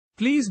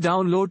Please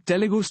download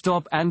Telugu's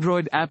top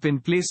Android app in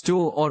Play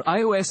Store or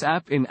iOS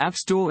app in App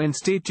Store and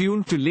stay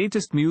tuned to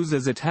latest news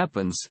as it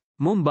happens.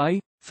 Mumbai,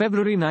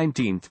 February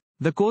 19th.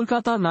 The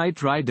Kolkata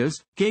Knight Riders,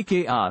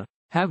 KKR,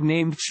 have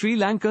named Sri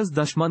Lanka's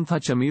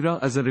Dushmantha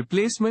Chameera as a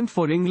replacement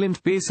for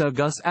England pacer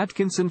Gus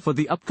Atkinson for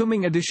the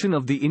upcoming edition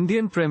of the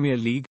Indian Premier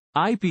League,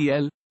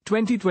 IPL,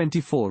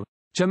 2024.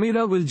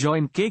 Chameera will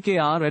join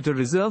KKR at a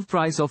reserve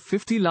price of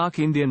 50 lakh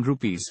Indian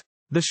rupees.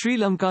 The Sri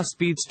Lanka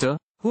speedster,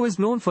 who is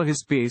known for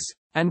his pace,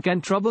 and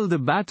can trouble the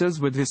batters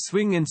with his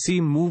swing and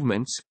seam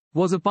movements,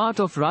 was a part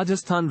of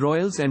Rajasthan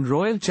Royals and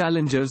Royal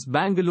Challengers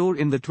Bangalore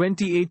in the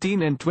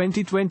 2018 and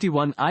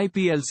 2021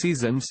 IPL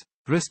seasons,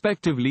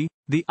 respectively,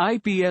 the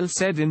IPL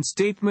said in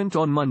statement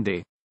on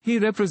Monday. He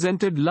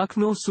represented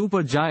Lucknow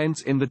Super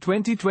Giants in the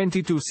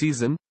 2022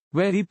 season,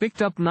 where he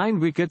picked up 9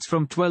 wickets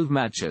from 12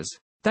 matches.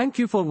 Thank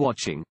you for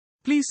watching.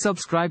 Please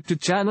subscribe to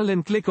channel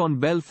and click on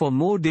bell for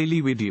more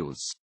daily videos.